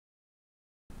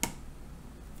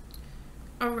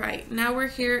All right, now we're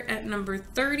here at number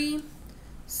 30.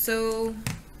 So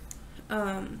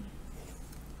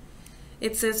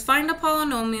it says find a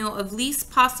polynomial of least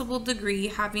possible degree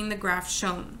having the graph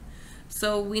shown.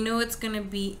 So we know it's going to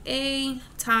be a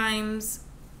times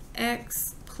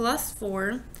x plus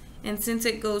 4, and since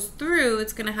it goes through,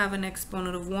 it's going to have an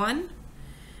exponent of 1.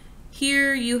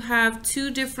 Here you have two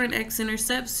different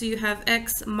x-intercepts, so you have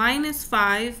x minus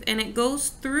 5, and it goes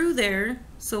through there,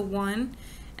 so 1,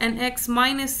 and x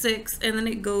minus 6, and then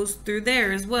it goes through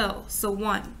there as well, so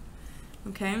 1.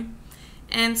 Okay,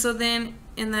 and so then,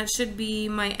 and that should be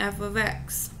my f of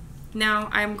x. Now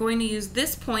I'm going to use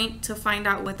this point to find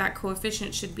out what that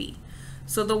coefficient should be.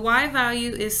 So the y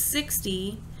value is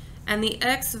 60, and the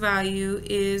x value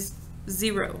is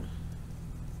 0.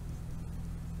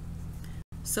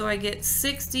 So I get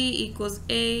 60 equals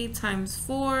a times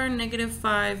 4, negative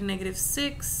 5, negative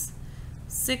 6,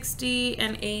 60,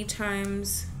 and a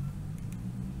times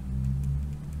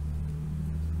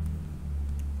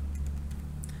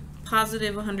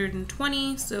positive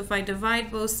 120. So if I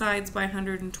divide both sides by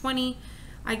 120,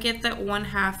 I get that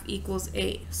 1/2 equals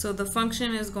a. So the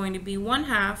function is going to be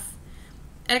 1/2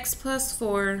 x plus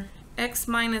 4, x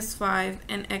minus 5,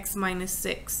 and x minus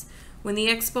 6. When the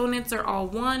exponents are all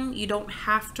 1, you don't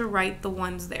have to write the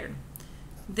ones there.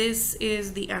 This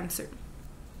is the answer.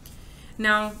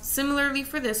 Now, similarly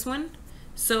for this one,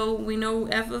 so we know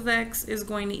f of x is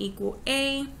going to equal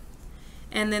a,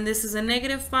 and then this is a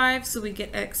negative 5, so we get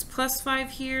x plus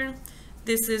 5 here.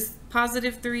 This is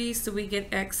positive 3, so we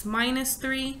get x minus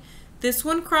 3. This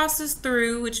one crosses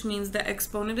through, which means the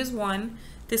exponent is 1.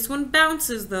 This one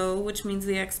bounces though, which means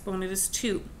the exponent is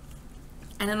 2.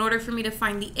 And in order for me to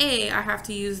find the a, I have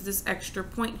to use this extra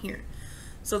point here.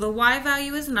 So the y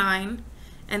value is 9,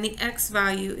 and the x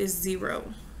value is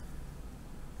 0.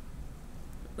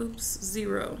 Oops,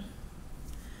 0.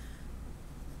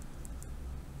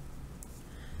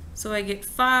 So I get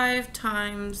 5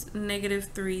 times negative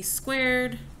 3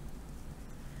 squared,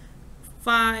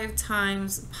 5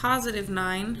 times positive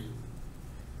 9,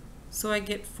 so I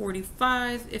get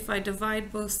 45. If I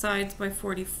divide both sides by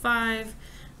 45,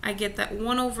 I get that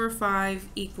 1/5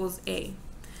 equals a.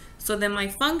 So then my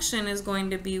function is going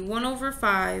to be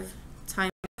 1/5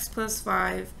 times x plus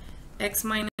 5, x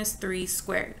minus 3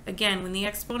 squared. Again, when the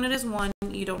exponent is 1,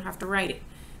 you don't have to write it.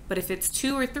 But if it's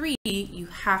 2 or 3, you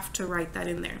have to write that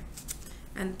in there.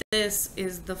 And this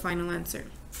is the final answer.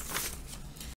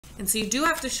 And so you do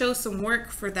have to show some work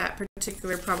for that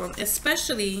particular problem,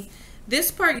 especially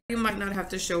this part you might not have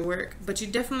to show work, but you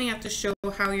definitely have to show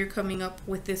how you're coming up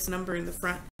with this number in the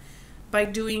front by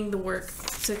doing the work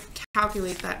to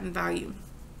calculate that in value.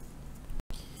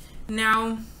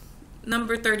 Now,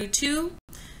 number 32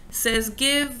 says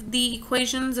give the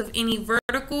equations of any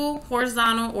vertical,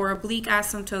 horizontal, or oblique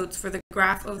asymptotes for the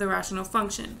graph of the rational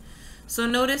function. So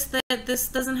notice that this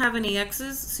doesn't have any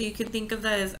x's, so you can think of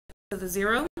that as x to the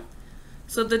 0.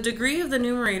 So the degree of the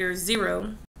numerator is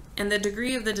 0, and the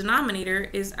degree of the denominator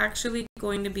is actually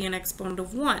going to be an exponent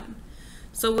of 1.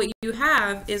 So what you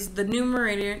have is the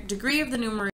degree of the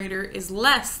numerator is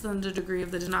less than the degree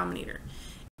of the denominator.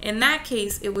 In that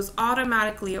case, it was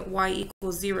automatically at y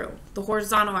equals 0, the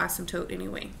horizontal asymptote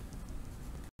anyway.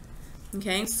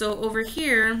 Okay, so over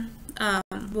here,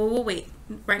 we'll wait.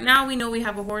 Right now we know we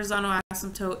have a horizontal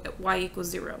asymptote at y equals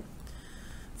 0.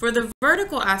 For the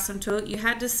vertical asymptote, you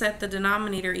had to set the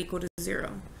denominator equal to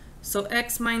 0. So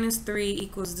x minus 3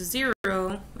 equals to 0,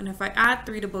 and if I add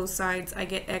 3 to both sides, I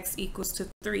get x equals to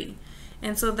 3.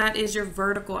 And so that is your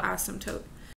vertical asymptote.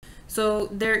 So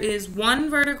there is one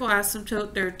vertical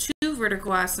asymptote, there are two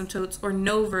vertical asymptotes, or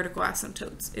no vertical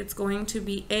asymptotes. It's going to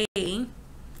be a,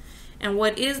 and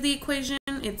what is the equation?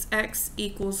 It's x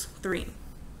equals 3.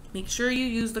 Make sure you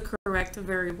use the correct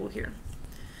variable here.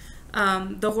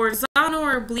 The horizontal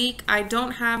or oblique, I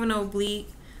don't have an oblique,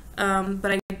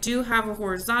 but I do have a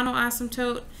horizontal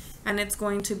asymptote, and it's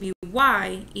going to be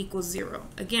y equals 0.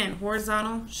 Again,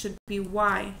 horizontal should be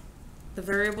y. The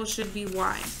variable should be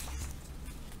y.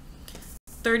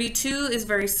 32 is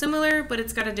very similar, but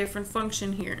it's got a different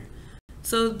function here.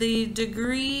 So the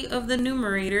degree of the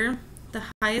numerator, the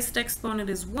highest exponent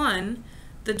is 1.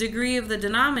 The degree of the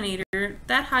denominator,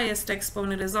 that highest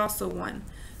exponent is also 1.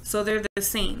 So they're the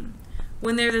same.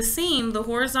 When they're the same, the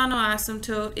horizontal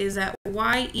asymptote is at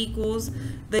y equals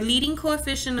the leading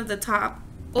coefficient of the top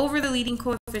over the leading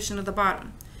coefficient of the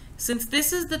bottom. Since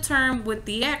this is the term with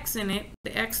the x in it,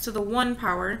 the x to the 1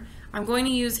 power, I'm going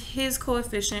to use his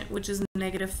coefficient, which is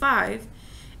negative 5.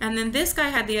 And then this guy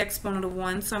had the exponent of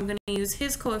 1, so I'm going to use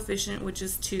his coefficient, which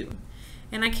is 2.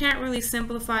 And I can't really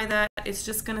simplify that. It's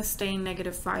just going to stay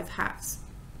negative 5/2.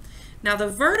 Now the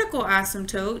vertical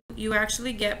asymptote you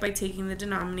actually get by taking the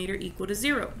denominator equal to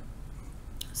 0.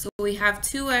 So we have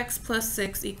 2x plus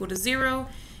 6 equal to 0.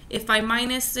 If I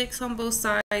minus 6 on both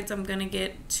sides, I'm going to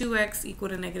get 2x equal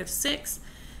to negative 6.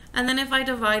 And then if I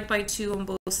divide by 2 on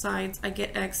both sides, I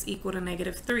get x equal to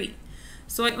negative 3.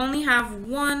 So I only have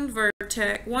one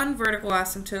vertical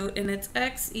asymptote, and it's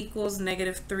x equals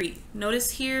negative 3.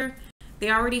 Notice here, they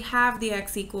already have the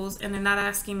x equals, and they're not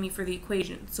asking me for the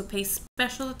equation. So pay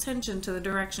special attention to the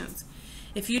directions.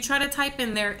 If you try to type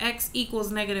in there x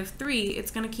equals negative 3,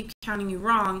 it's going to keep counting you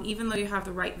wrong, even though you have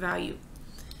the right value.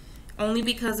 Only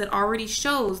because it already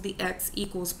shows the x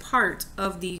equals part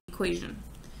of the equation.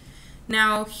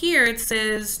 Now here it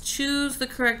says choose the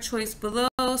correct choice below.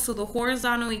 So the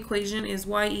horizontal equation is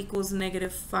y equals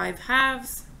negative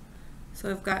 5/2. So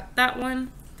I've got that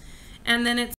one. And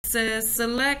then it says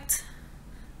select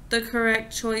the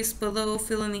correct choice below,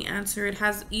 fill in the answer.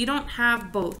 You don't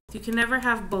have both. You can never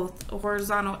have both a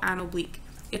horizontal and oblique.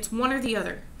 It's one or the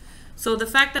other. So the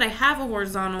fact that I have a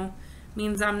horizontal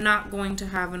means I'm not going to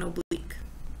have an oblique,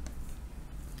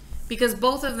 because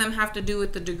both of them have to do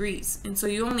with the degrees, and so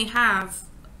you only have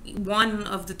one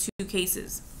of the two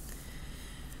cases.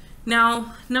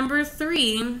 Now number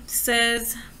 3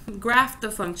 says graph the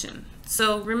function.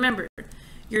 So remember,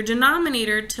 your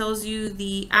denominator tells you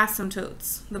the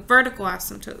asymptotes, the vertical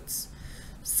asymptotes.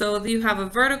 So you have a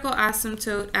vertical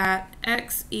asymptote at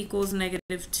x equals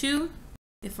negative 2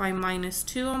 if I minus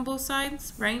 2 on both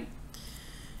sides, right?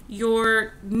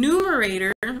 Your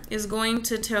numerator is going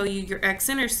to tell you your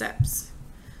x-intercepts.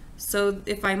 So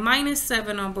if I minus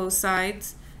 7 on both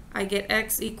sides, I get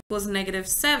x equals negative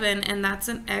 7, and that's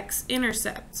an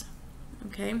x-intercept.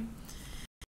 Okay.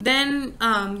 Then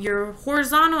your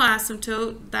horizontal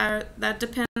asymptote, that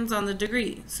depends on the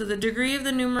degree. So the degree of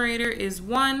the numerator is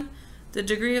 1, the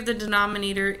degree of the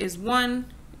denominator is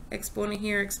 1, exponent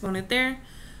here, exponent there.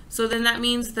 So then that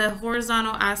means the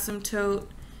horizontal asymptote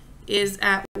is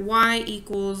at y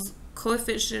equals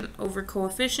coefficient over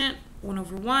coefficient, 1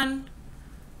 over 1,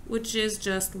 which is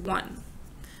just 1.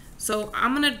 So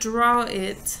I'm going to draw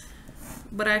it,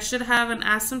 but I should have an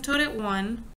asymptote at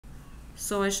 1.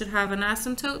 So I should have an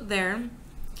asymptote there.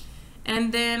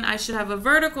 And then I should have a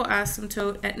vertical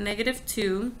asymptote at negative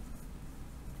 2.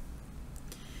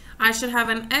 I should have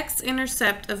an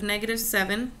x-intercept of negative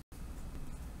 7.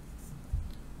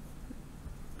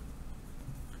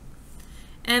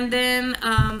 And then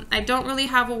I don't really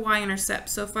have a y-intercept.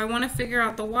 So if I want to figure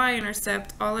out the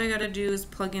y-intercept, all I got to do is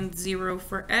plug in 0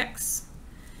 for x.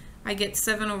 I get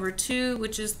 7 over 2,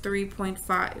 which is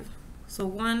 3.5. So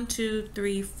 1, 2,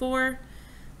 3, 4.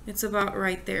 It's about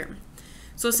right there.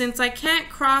 So since I can't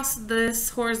cross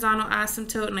this horizontal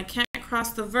asymptote and I can't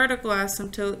cross the vertical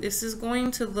asymptote, this is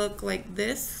going to look like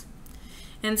this.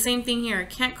 And same thing here. I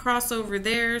can't cross over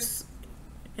there,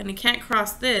 and I can't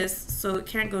cross this, so it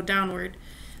can't go downward.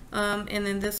 And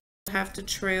then this will have to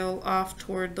trail off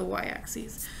toward the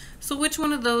y-axis. So which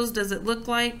one of those does it look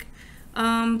like?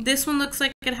 This one looks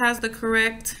like it has the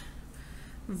correct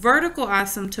vertical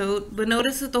asymptote, but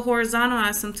notice that the horizontal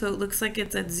asymptote looks like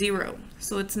it's at 0,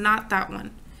 so it's not that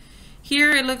one.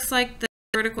 Here it looks like the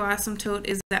vertical asymptote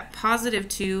is at positive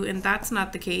 2, and that's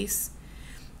not the case.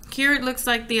 Here it looks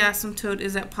like the asymptote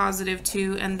is at positive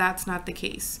 2, and that's not the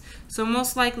case. So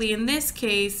most likely in this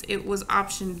case it was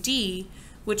option D,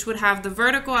 which would have the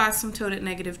vertical asymptote at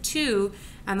negative 2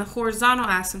 and the horizontal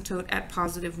asymptote at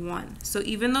positive 1. So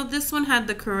even though this one had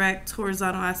the correct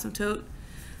horizontal asymptote,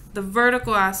 the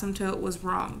vertical asymptote was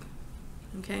wrong.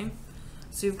 Okay?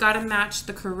 So you've got to match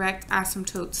the correct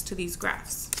asymptotes to these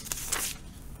graphs.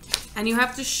 And you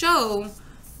have to show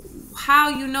how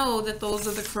you know that those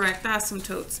are the correct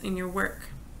asymptotes in your work.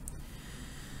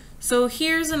 So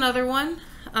here's another one.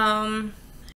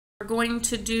 We're going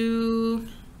to do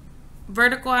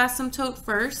vertical asymptote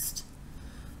first.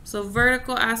 So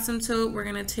vertical asymptote, we're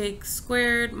going to take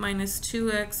squared minus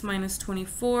 2x minus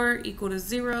 24 equal to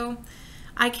 0.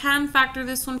 I can factor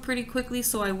this one pretty quickly,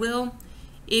 so I will.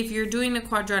 If you're doing the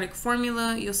quadratic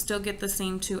formula, you'll still get the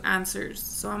same two answers.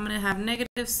 So I'm going to have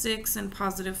negative 6 and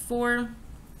positive 4.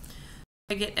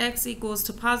 I get x equals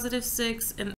to positive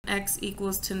 6 and x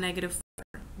equals to negative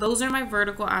 4. Those are my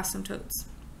vertical asymptotes.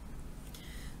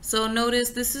 So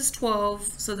notice this is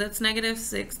 12, so that's negative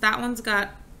 6. That one's got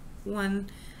one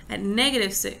at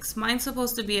negative 6. Mine's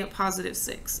supposed to be at positive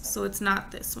 6, so it's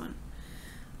not this one.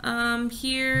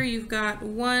 Here you've got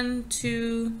 1,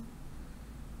 2,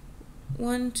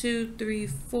 3,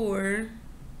 4.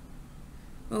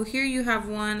 Oh, here you have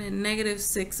one at negative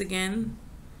 6 again.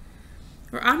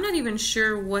 Or I'm not even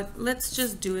sure what, let's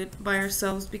just do it by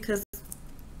ourselves because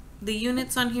the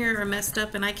units on here are messed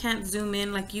up and I can't zoom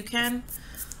in like you can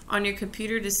on your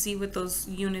computer to see what those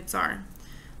units are.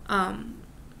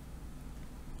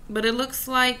 But it looks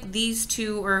like these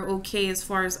two are okay as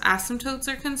far as asymptotes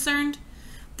are concerned.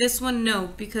 This one, no,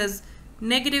 because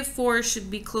 -4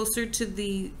 should be closer to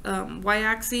the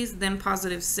y-axis than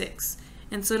 +6.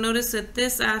 And so notice that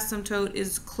this asymptote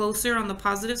is closer on the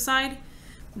positive side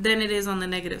than it is on the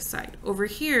negative side. Over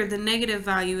here, the negative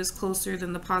value is closer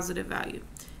than the positive value.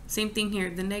 Same thing here,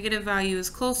 the negative value is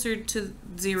closer to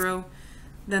 0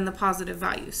 than the positive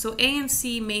value. So A and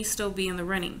C may still be in the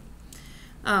running.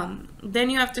 Then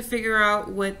you have to figure out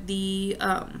what the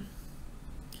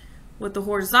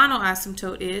horizontal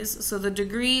asymptote is. So the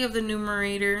degree of the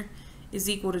numerator is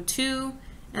equal to 2,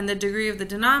 and the degree of the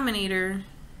denominator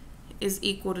is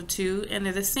equal to 2, and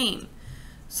they're the same.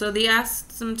 So the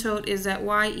asymptote is that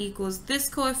y equals this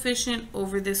coefficient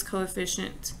over this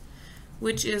coefficient,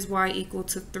 which is y equal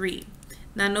to 3.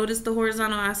 Now notice the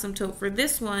horizontal asymptote for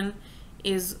this one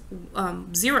is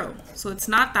 0. So it's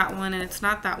not that one and it's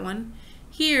not that one.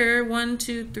 Here, 1,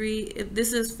 2, 3,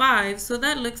 this is 5, so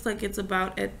that looks like it's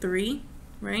about at 3,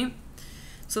 right?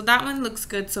 So that one looks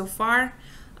good so far.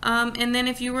 And then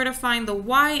if you were to find the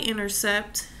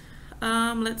y-intercept,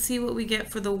 let's see what we get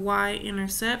for the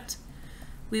y-intercept.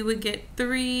 We would get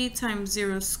 3 times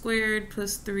 0 squared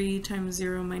plus 3 times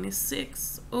 0 minus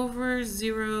 6 over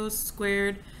 0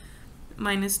 squared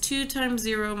minus 2 times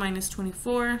 0 minus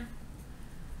 24.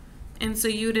 And so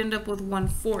you'd end up with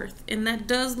 1/4. And that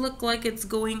does look like it's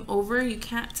going over. You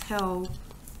can't tell.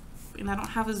 And I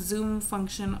don't have a zoom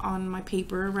function on my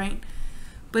paper, right?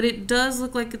 But it does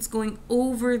look like it's going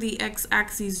over the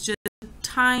x-axis just a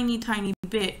tiny, tiny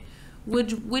bit,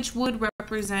 which would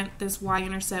represent this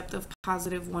y-intercept of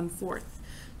positive 1/4.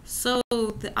 So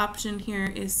the option here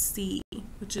is C,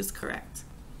 which is correct.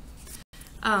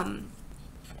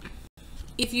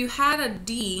 If you had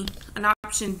an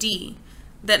option D,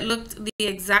 that looked the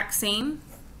exact same,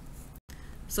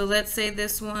 so let's say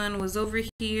this one was over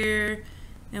here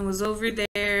and was over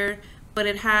there, but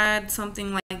it had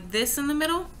something like this in the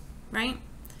middle, right?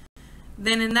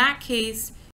 Then in that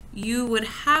case, you would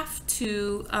have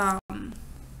to,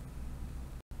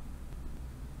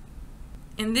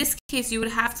 in this case, you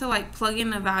would have to like plug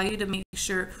in a value to make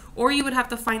sure, or you would have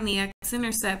to find the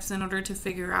x-intercepts in order to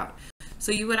figure out.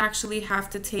 So you would actually have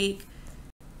to take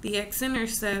the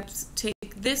x-intercepts, take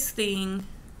this thing,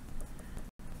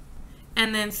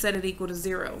 and then set it equal to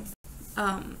 0,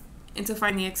 and to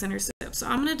find the x-intercept. So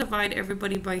I'm going to divide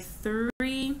everybody by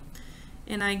 3,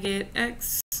 and I get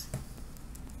x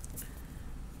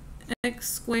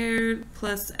squared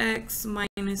plus x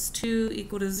minus 2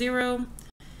 equal to 0.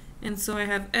 And so I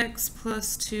have x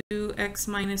plus 2, x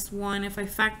minus 1 if I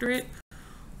factor it.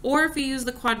 Or if you use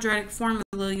the quadratic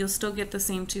formula, you'll still get the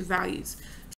same two values.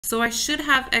 So I should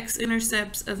have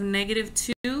x-intercepts of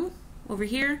 -2 over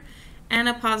here and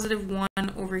a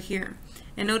 +1 over here.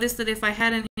 And notice that if I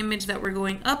had an image that were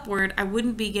going upward, I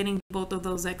wouldn't be getting both of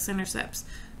those x-intercepts.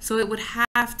 So it would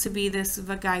have to be this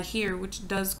guy here, which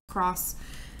does cross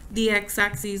the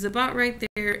x-axis about right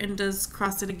there and does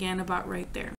cross it again about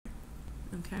right there.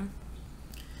 Okay.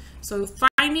 So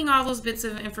finding all those bits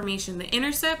of information, the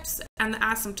intercepts and the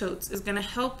asymptotes, is going to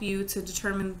help you to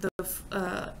determine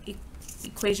the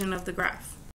equation of the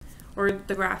graph, or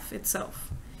the graph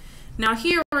itself. Now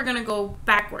here we're going to go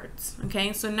backwards.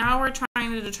 Okay, so now we're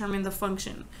trying to determine the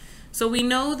function. So we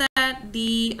know that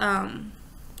the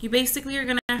you basically are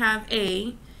going to have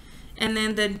A, and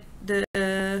then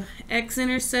the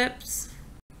x-intercepts.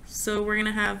 So we're going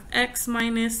to have x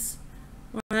minus,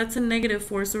 well, that's a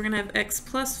 -4, so we're going to have x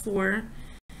plus 4,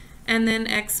 and then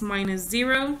x minus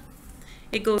 0.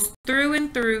 It goes through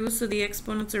and through, so the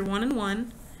exponents are 1 and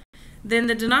 1. Then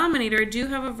the denominator, I do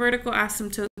have a vertical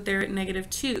asymptote there at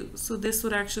 -2, so this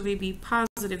would actually be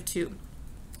 +2.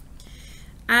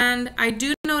 And I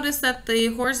do notice that the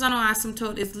horizontal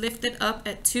asymptote is lifted up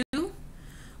at 2,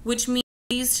 which means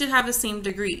these should have the same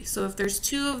degree. So if there's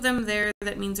 2 of them there,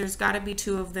 that means there's got to be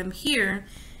 2 of them here.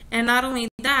 And not only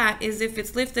that, is if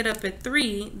it's lifted up at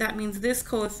 3, that means this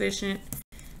coefficient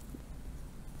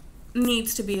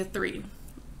needs to be a 3.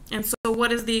 And so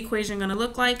what is the equation going to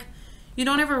look like? You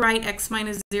don't ever write x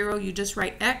minus 0, you just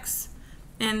write x.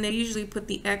 And they usually put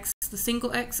the x, the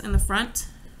single x in the front,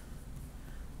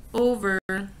 over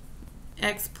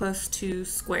x plus 2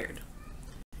 squared.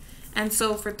 And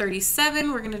so for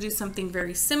 37, we're going to do something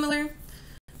very similar.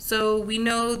 So we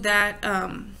know that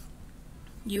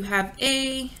you have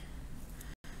A,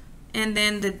 and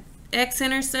then the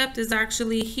x-intercept is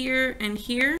actually here and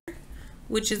here,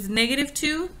 which is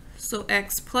 -2, so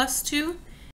x plus 2,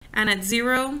 and at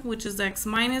 0, which is x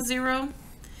minus 0.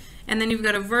 And then you've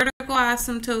got a vertical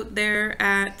asymptote there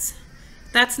at,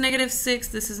 that's -6,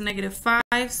 this is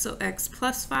 -5, so x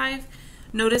plus 5.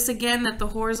 Notice again that the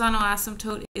horizontal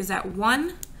asymptote is at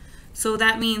 1, so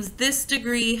that means this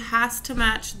degree has to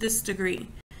match this degree.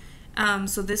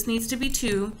 So this needs to be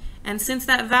 2, and since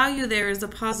that value there is a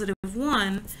positive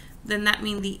 1, then that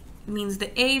means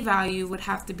the a value would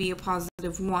have to be a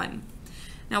positive 1.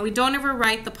 Now we don't ever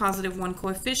write the positive 1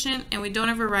 coefficient, and we don't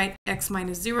ever write x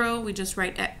minus 0, we just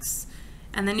write x.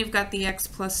 And then you've got the x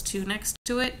plus 2 next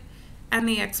to it, and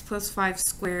the x plus 5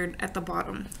 squared at the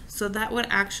bottom. So that would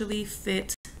actually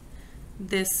fit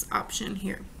this option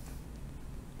here.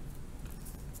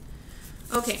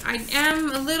 Okay, I am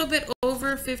a little bit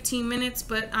over 15 minutes,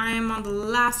 but I am on the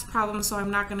last problem, so I'm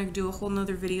not going to do a whole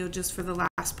nother video just for the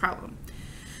last problem.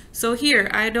 So here,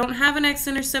 I don't have an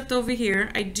x-intercept over here.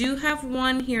 I do have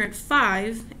one here at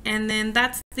 5, and then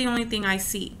that's the only thing I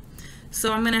see.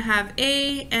 So I'm going to have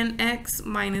a and x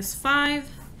minus 5,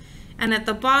 and at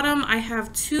the bottom I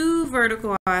have 2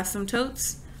 vertical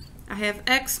asymptotes. I have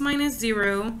x minus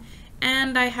 0,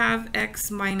 and I have x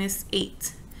minus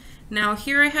 8. Now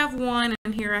here I have 1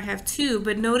 and here I have 2,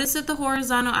 but notice that the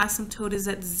horizontal asymptote is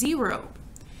at 0.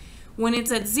 When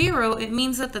it's at 0, it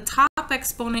means that the top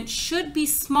exponent should be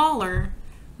smaller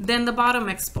than the bottom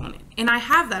exponent. And I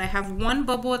have that. I have 1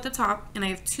 bubble at the top and I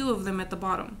have 2 of them at the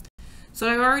bottom. So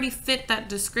I already fit that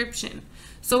description.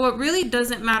 So it really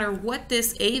doesn't matter what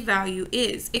this a value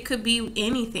is. It could be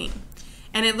anything.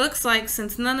 And it looks like,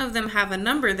 since none of them have a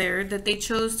number there, that they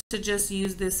chose to just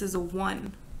use this as a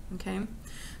 1. Okay?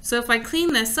 So if I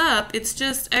clean this up, it's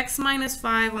just x minus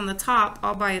 5 on the top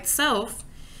all by itself,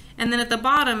 and then at the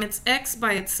bottom it's x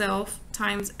by itself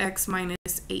times x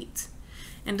minus 8.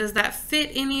 And does that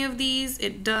fit any of these?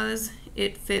 It does.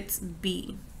 It fits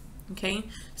B. Okay,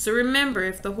 so remember,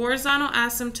 if the horizontal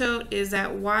asymptote is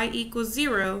at y equals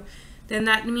 0, then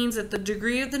that means that the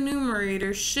degree of the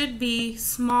numerator should be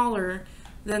smaller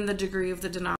than the degree of the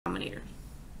denominator.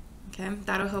 Okay,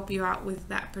 that'll help you out with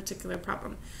that particular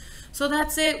problem. So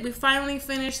that's it. We finally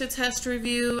finished the test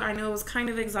review. I know it was kind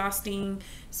of exhausting,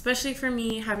 especially for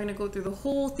me, having to go through the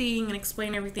whole thing and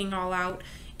explain everything all out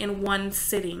in one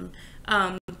sitting.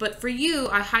 But for you,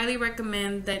 I highly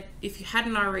recommend that if you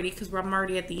hadn't already, because I'm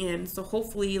already at the end, so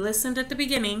hopefully you listened at the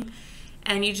beginning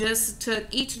and you just took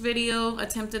each video,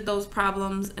 attempted those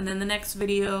problems, and then the next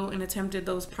video and attempted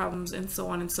those problems, and so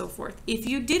on and so forth. If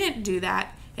you didn't do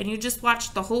that and you just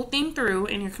watched the whole thing through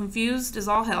and you're confused as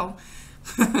all hell,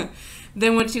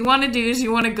 then what you want to do is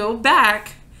you want to go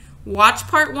back, watch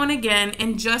part 1 again,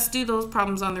 and just do those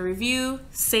problems on the review,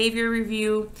 save your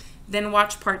review, then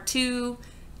watch part 2,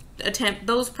 attempt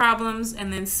those problems,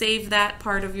 and then save that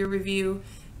part of your review,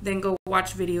 then go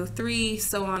watch video 3,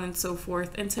 so on and so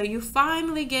forth, until you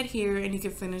finally get here and you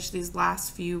can finish these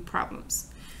last few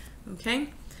problems. Okay,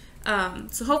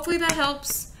 so hopefully that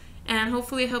helps. And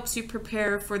hopefully it helps you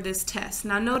prepare for this test.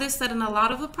 Now notice that in a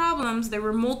lot of the problems, there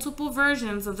were multiple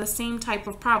versions of the same type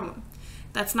of problem.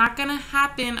 That's not going to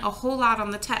happen a whole lot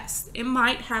on the test. It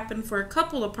might happen for a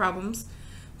couple of problems,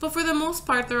 but for the most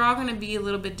part, they're all going to be a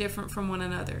little bit different from one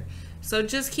another. So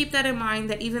just keep that in mind,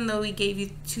 that even though we gave you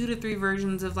 2 to 3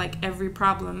 versions of like every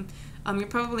problem, you're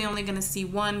probably only going to see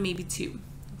 1, maybe 2.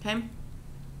 Okay?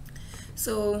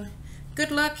 So good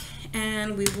luck,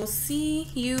 and we will see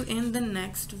you in the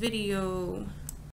next video.